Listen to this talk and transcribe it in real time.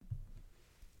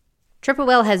Triple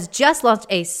Whale has just launched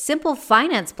a simple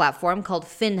finance platform called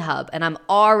FinHub, and I'm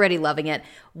already loving it.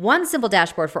 One simple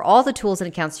dashboard for all the tools and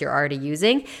accounts you're already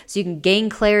using, so you can gain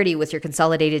clarity with your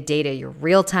consolidated data, your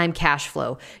real-time cash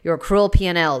flow, your accrual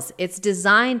P&Ls. It's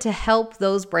designed to help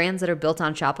those brands that are built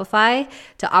on Shopify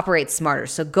to operate smarter.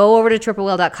 So go over to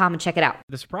triplewhale.com and check it out.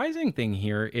 The surprising thing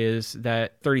here is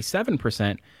that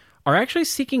 37% are actually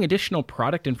seeking additional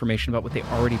product information about what they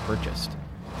already purchased.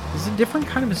 This is a different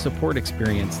kind of a support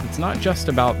experience. It's not just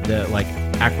about the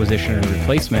acquisition or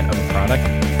replacement of a product.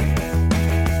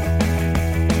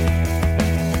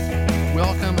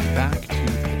 Welcome back to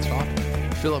Pit Stop.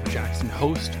 Philip Jackson,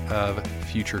 host of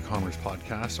Future Commerce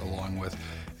Podcast, along with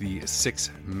the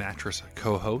Six Mattress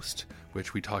co-host,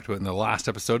 which we talked about in the last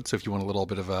episode. So if you want a little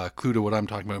bit of a clue to what I'm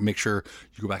talking about, make sure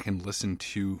you go back and listen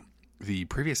to the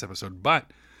previous episode.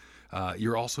 But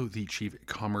you're also the Chief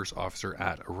Commerce Officer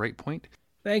at RightPoint.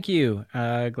 Thank you.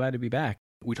 Glad to be back.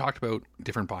 We talked about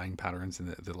different buying patterns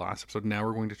in the last episode. Now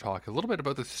we're going to talk a little bit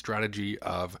about the strategy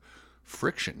of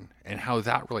friction and how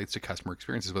that relates to customer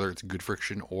experiences, whether it's good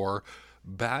friction or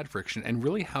bad friction, and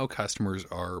really how customers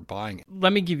are buying.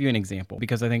 Let me give you an example,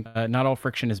 because I think not all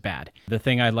friction is bad. The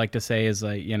thing I'd like to say is,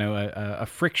 a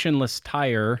frictionless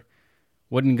tire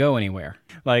wouldn't go anywhere.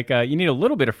 You need a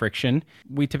little bit of friction.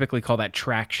 We typically call that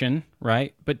traction,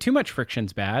 right? But too much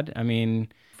friction's bad. I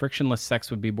mean, frictionless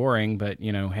sex would be boring, but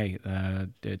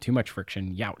too much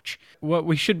friction, youch. What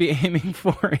we should be aiming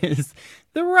for is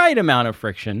the right amount of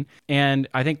friction. And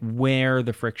I think where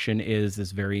the friction is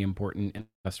very important in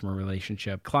a customer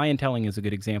relationship. Clienteling is a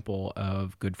good example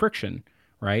of good friction,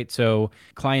 right? So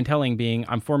clienteling being,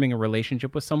 I'm forming a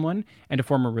relationship with someone, and to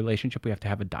form a relationship, we have to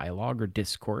have a dialogue or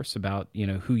discourse about,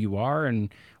 who you are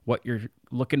and what you're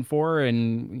looking for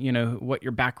and, what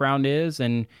your background is.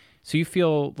 And so you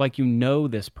feel like you know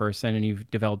this person and you've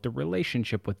developed a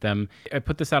relationship with them. I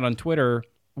put this out on Twitter.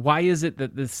 Why is it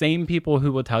that the same people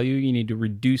who will tell you you need to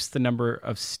reduce the number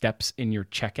of steps in your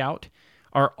checkout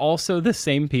are also the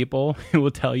same people who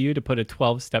will tell you to put a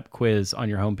 12-step quiz on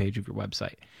your homepage of your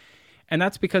website? And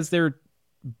that's because they're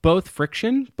both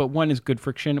friction, but one is good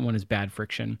friction and one is bad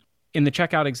friction. In the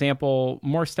checkout example,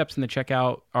 more steps in the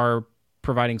checkout are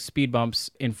providing speed bumps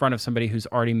in front of somebody who's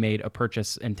already made a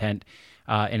purchase intent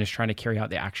and is trying to carry out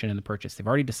the action in the purchase. They've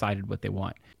already decided what they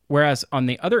want. Whereas on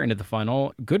the other end of the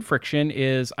funnel, good friction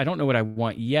is, I don't know what I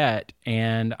want yet,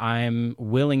 and I'm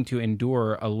willing to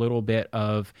endure a little bit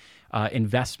of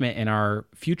investment in our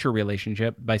future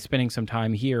relationship by spending some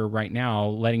time here right now,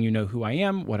 letting you know who I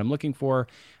am, what I'm looking for,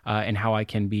 and how I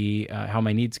can be, how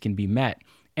my needs can be met.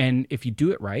 And if you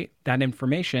do it right, that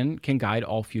information can guide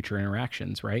all future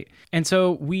interactions, right? And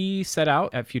so we set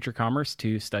out at Future Commerce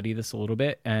to study this a little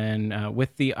bit, and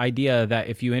with the idea that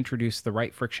if you introduce the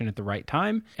right friction at the right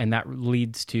time, and that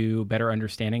leads to better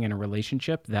understanding in a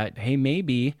relationship, that, hey,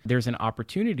 maybe there's an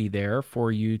opportunity there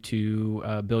for you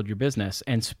to build your business,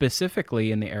 and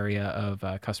specifically in the area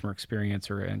of customer experience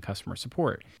and customer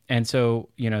support. And so,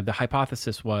 the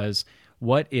hypothesis was,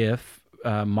 what if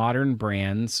modern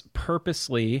brands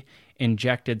purposely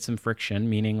injected some friction,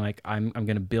 meaning I'm going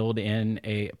to build in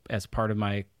as part of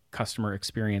my customer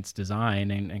experience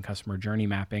design and customer journey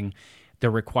mapping,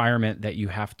 the requirement that you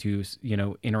have to,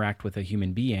 interact with a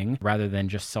human being rather than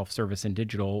just self-service and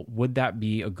digital. Would that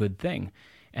be a good thing?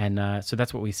 And so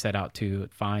that's what we set out to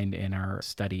find in our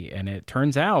study. And it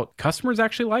turns out customers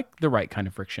actually like the right kind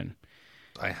of friction.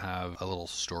 I have a little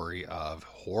story of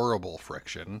horrible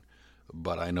friction,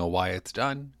 but I know why it's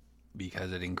done,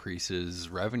 because it increases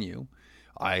revenue.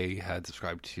 I had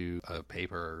subscribed to a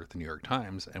paper, the New York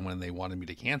Times, and when they wanted me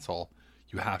to cancel,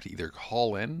 you have to either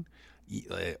call in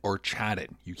or chat it.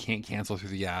 You can't cancel through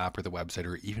the app or the website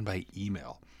or even by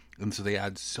email. And so they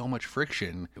add so much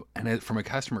friction, and from a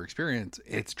customer experience,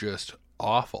 it's just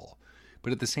awful.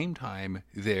 But at the same time,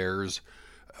 there's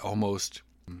almost,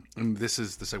 and this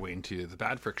is the segue into the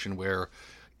bad friction, where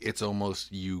it's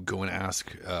almost you go and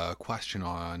ask a question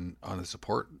on the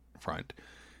support front,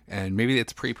 and maybe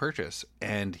it's pre-purchase,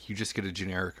 and you just get a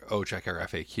generic, check our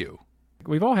FAQ.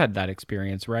 We've all had that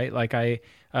experience, right?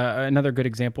 Another good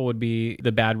example would be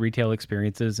the bad retail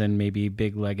experiences in maybe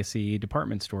big legacy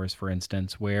department stores, for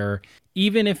instance, where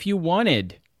even if you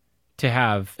wanted to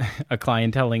have a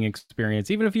clienteling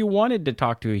experience, even if you wanted to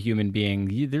talk to a human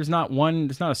being, there's not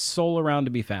a soul around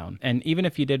to be found. And even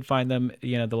if you did find them,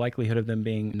 the likelihood of them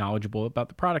being knowledgeable about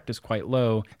the product is quite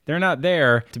low. They're not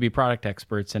there to be product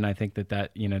experts. And I think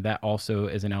that also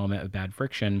is an element of bad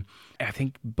friction. I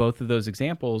think both of those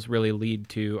examples really lead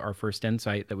to our first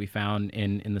insight that we found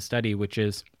in the study, which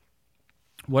is,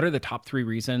 What are the top 3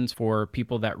 reasons for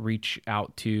people that reach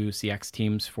out to CX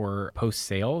teams for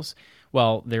post-sales?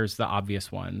 Well, there's the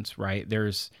obvious ones, right?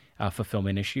 There's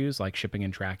fulfillment issues like shipping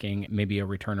and tracking, maybe a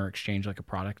return or exchange, like a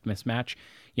product mismatch.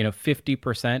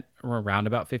 50% or around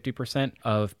about 50%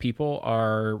 of people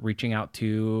are reaching out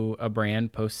to a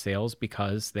brand post-sales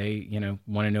because they,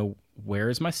 want to know, where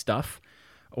is my stuff,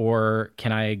 or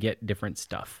can I get different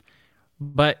stuff?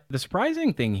 But the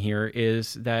surprising thing here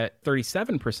is that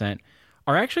 37%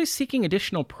 are actually seeking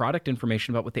additional product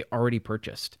information about what they already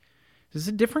purchased. This is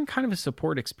a different kind of a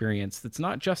support experience that's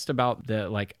not just about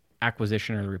the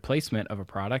acquisition or the replacement of a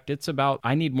product. It's about,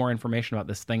 I need more information about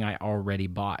this thing I already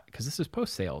bought, because this is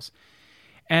post-sales.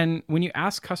 And when you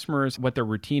ask customers what their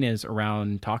routine is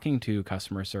around talking to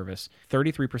customer service,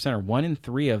 33% or 1 in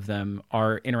 3 of them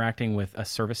are interacting with a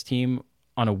service team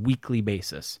on a weekly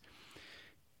basis.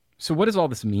 So what does all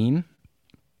this mean?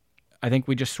 I think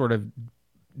we just sort of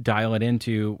dial it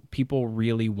into, people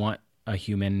really want a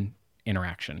human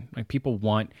interaction. Like, people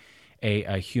want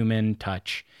a human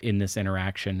touch in this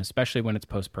interaction, especially when it's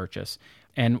post-purchase.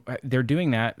 And they're doing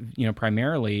that,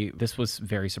 primarily. This was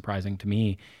very surprising to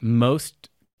me. Most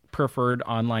preferred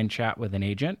online chat with an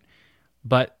agent,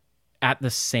 but at the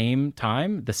same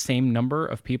time, the same number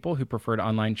of people who preferred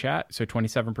online chat, so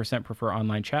 27% prefer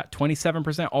online chat,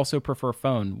 27% also prefer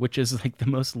phone, which is like the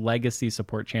most legacy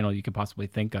support channel you could possibly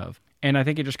think of. And I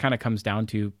think it just kind of comes down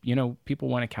to, people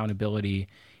want accountability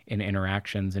in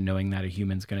interactions and knowing that a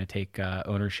human's going to take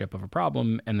ownership of a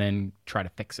problem and then try to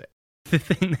fix it. The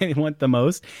thing they want the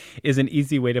most is an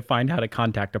easy way to find how to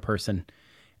contact a person.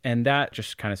 And that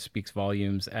just kind of speaks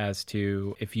volumes as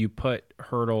to, if you put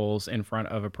hurdles in front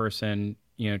of a person,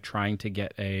 trying to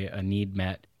get a need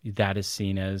met, that is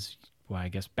seen as, well, I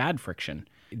guess, bad friction.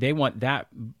 They want that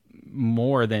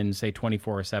more than, say,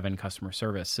 24/7 customer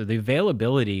service. So the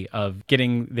availability of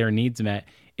getting their needs met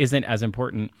isn't as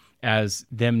important as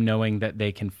them knowing that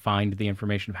they can find the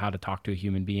information of how to talk to a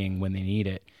human being when they need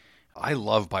it. I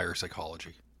love buyer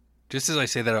psychology. Just as I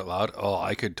say that out loud,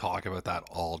 I could talk about that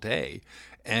all day.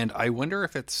 And I wonder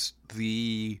if it's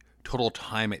the total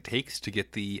time it takes to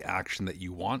get the action that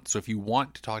you want. So if you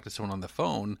want to talk to someone on the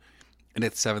phone and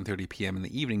it's 7:30 p.m. in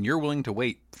the evening, you're willing to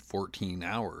wait 14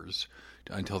 hours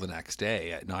until the next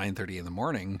day at 9:30 in the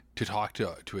morning to talk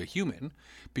to a human.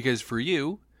 Because for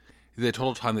you, the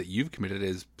total time that you've committed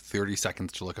is 30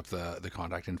 seconds to look up the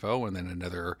contact info and then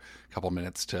another couple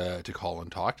minutes to call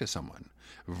and talk to someone,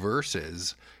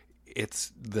 versus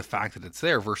it's the fact that it's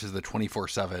there versus the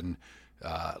 24/7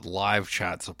 live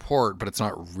chat support, but it's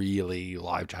not really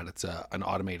live chat. It's an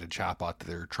automated chatbot that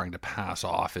they're trying to pass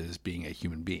off as being a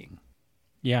human being.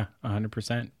 Yeah,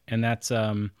 100%. And that's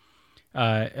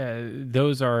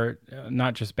those are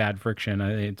not just bad friction,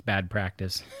 it's bad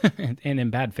practice and in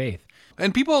bad faith.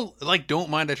 And people don't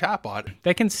mind a chatbot.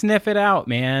 They can sniff it out,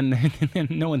 man.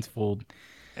 No one's fooled.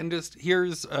 And just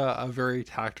here's a very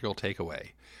tactical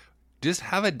takeaway. Just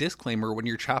have a disclaimer when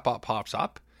your chatbot pops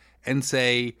up and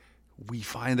say, we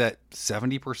find that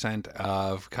 70%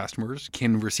 of customers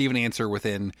can receive an answer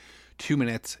within 2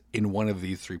 minutes in one of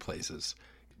these 3 places.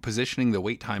 Positioning the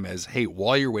wait time as, hey,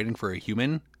 while you're waiting for a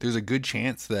human, there's a good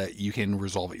chance that you can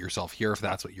resolve it yourself here if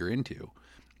that's what you're into.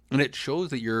 And it shows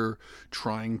that you're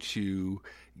trying to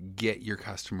get your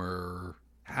customer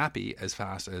happy as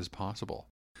fast as possible.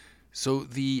 So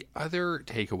the other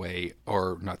takeaway,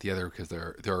 or not the other because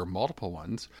there are multiple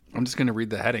ones, I'm just going to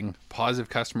read the heading. Positive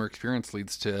customer experience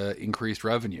leads to increased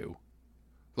revenue.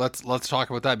 Let's talk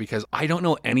about that, because I don't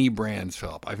know any brands,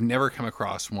 Philip. I've never come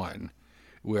across one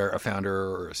where a founder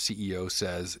or a CEO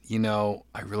says,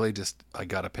 I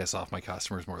got to piss off my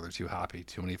customers more. They're too happy.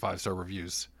 Too many 5-star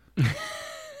reviews.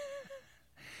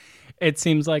 It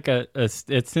seems like a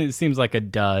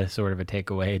duh sort of a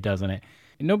takeaway, doesn't it?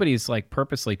 Nobody's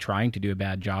purposely trying to do a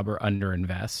bad job or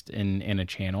underinvest in a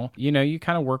channel. You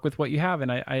kind of work with what you have.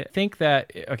 And I think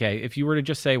that, okay, if you were to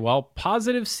just say, well,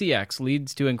 positive CX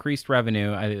leads to increased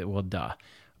revenue, well, duh.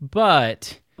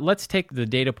 But let's take the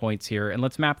data points here and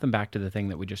let's map them back to the thing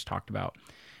that we just talked about,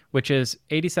 which is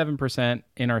 87%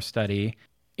 in our study.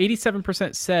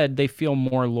 87% said they feel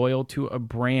more loyal to a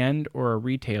brand or a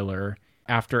retailer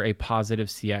after a positive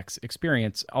CX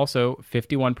experience. Also,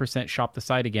 51% shopped the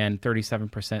site again,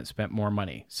 37% spent more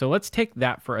money. So let's take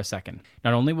that for a second.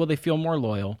 Not only will they feel more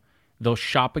loyal, they'll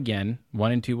shop again.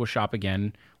 1 in 2 will shop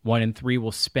again. 1 in 3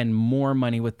 will spend more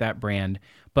money with that brand.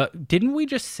 But didn't we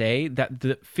just say that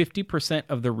the 50%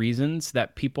 of the reasons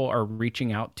that people are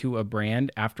reaching out to a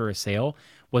brand after a sale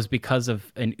was because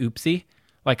of an oopsie?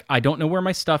 I don't know where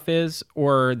my stuff is,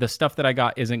 or the stuff that I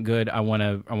got isn't good. I want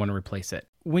to replace it.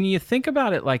 when you think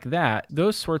about it like that,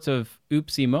 those sorts of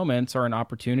oopsie moments are an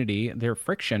opportunity. They're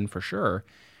friction for sure,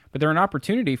 but they're an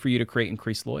opportunity for you to create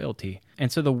increased loyalty.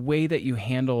 And so the way that you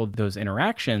handle those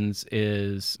interactions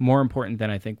is more important than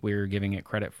I think we're giving it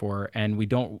credit for. And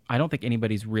I don't think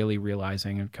anybody's really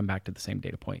realizing, and come back to the same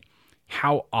data point,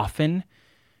 how often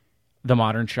the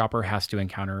modern shopper has to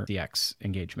encounter CX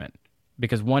engagement.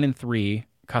 Because 1 in 3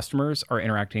 customers are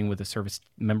interacting with a service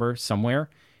member somewhere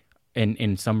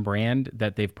in some brand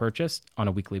that they've purchased on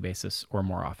a weekly basis or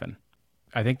more often.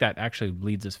 I think that actually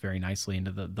leads us very nicely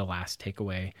into the last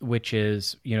takeaway, which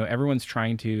is, everyone's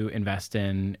trying to invest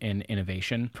in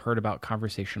innovation. We've heard about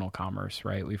conversational commerce,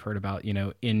 right? We've heard about,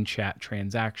 in-chat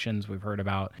transactions. We've heard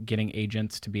about getting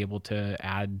agents to be able to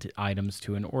add items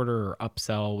to an order or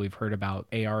upsell. We've heard about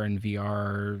AR and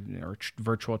VR or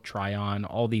virtual try-on,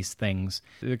 all these things.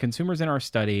 The consumers in our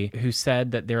study who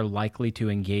said that they're likely to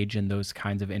engage in those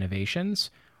kinds of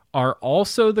innovations are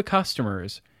also the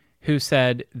customers who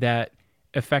said that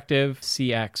effective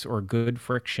CX or good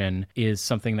friction is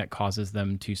something that causes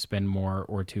them to spend more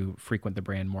or to frequent the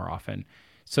brand more often.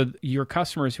 So your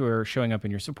customers who are showing up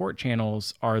in your support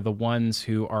channels are the ones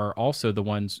who are also the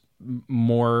ones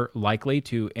more likely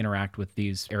to interact with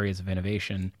these areas of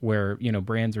innovation where,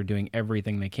 brands are doing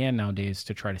everything they can nowadays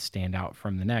to try to stand out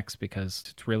from the next, because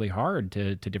it's really hard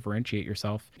to differentiate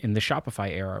yourself in the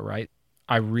Shopify era, right?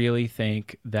 I really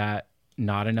think that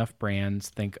not enough brands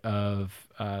think of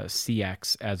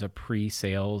CX as a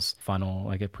pre-sales funnel,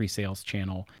 like a pre-sales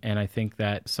channel. And I think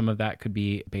that some of that could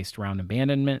be based around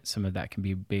abandonment. Some of that can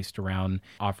be based around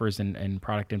offers and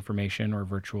product information or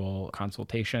virtual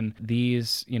consultation.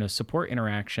 These, support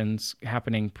interactions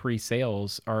happening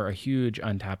pre-sales are a huge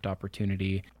untapped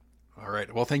opportunity. All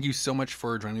right. Well, thank you so much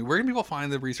for joining me. Where can people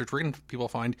find the research? Where can people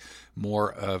find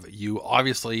more of you?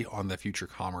 Obviously, on the Future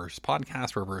Commerce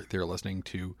podcast, wherever they're listening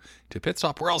to Pit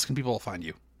Stop. Where else can people find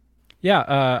you?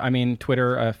 Yeah,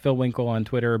 Twitter, Phil Winkle on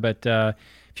Twitter, but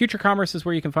Future Commerce is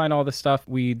where you can find all this stuff.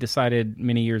 We decided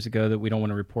many years ago that we don't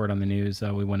want to report on the news.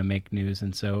 We want to make news.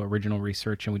 And so original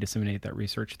research, and we disseminate that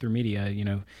research through media,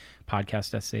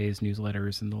 podcast essays,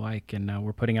 newsletters, and the like. And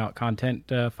we're putting out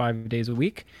content 5 days a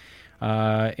week.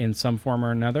 In some form or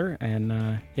another.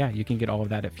 And you can get all of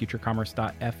that at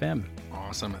futurecommerce.fm.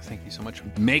 Awesome. Thank you so much.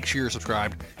 Make sure you're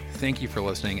subscribed. Thank you for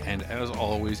listening. And as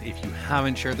always, if you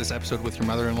haven't shared this episode with your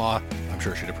mother-in-law, I'm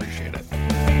sure she'd appreciate it.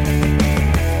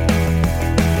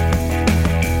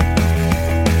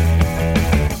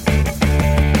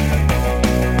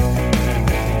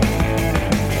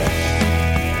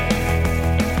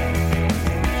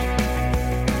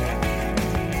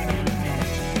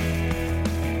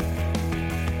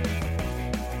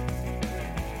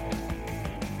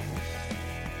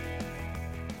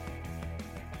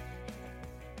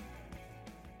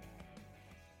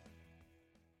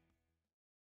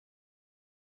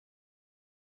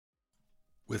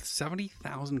 With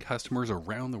 70,000 customers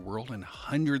around the world and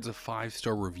hundreds of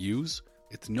 5-star reviews,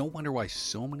 it's no wonder why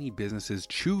so many businesses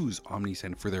choose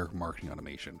Omnisend for their marketing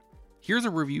automation. Here's a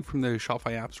review from the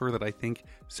Shopify App Store that I think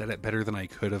said it better than I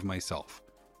could have myself.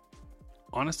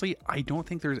 Honestly, I don't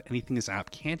think there's anything this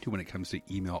app can't do when it comes to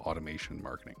email automation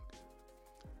marketing.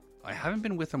 I haven't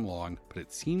been with them long, but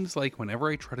it seems like whenever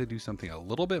I try to do something a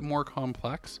little bit more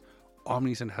complex,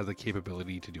 Omnisend has the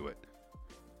capability to do it.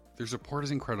 Their support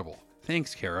is incredible.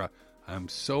 Thanks, Kara. I'm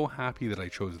so happy that I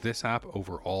chose this app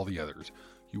over all the others.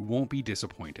 You won't be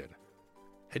disappointed.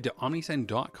 Head to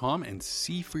omnisend.com and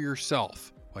see for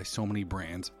yourself why so many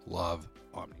brands love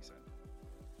Omnisend.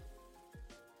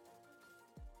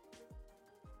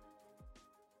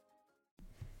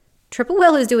 Triple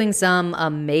Whale is doing some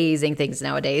amazing things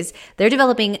nowadays. They're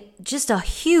developing just a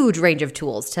huge range of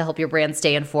tools to help your brand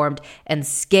stay informed and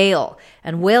scale.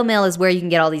 And Whale Mail is where you can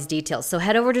get all these details. So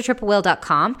head over to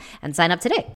triplewhale.com and sign up today.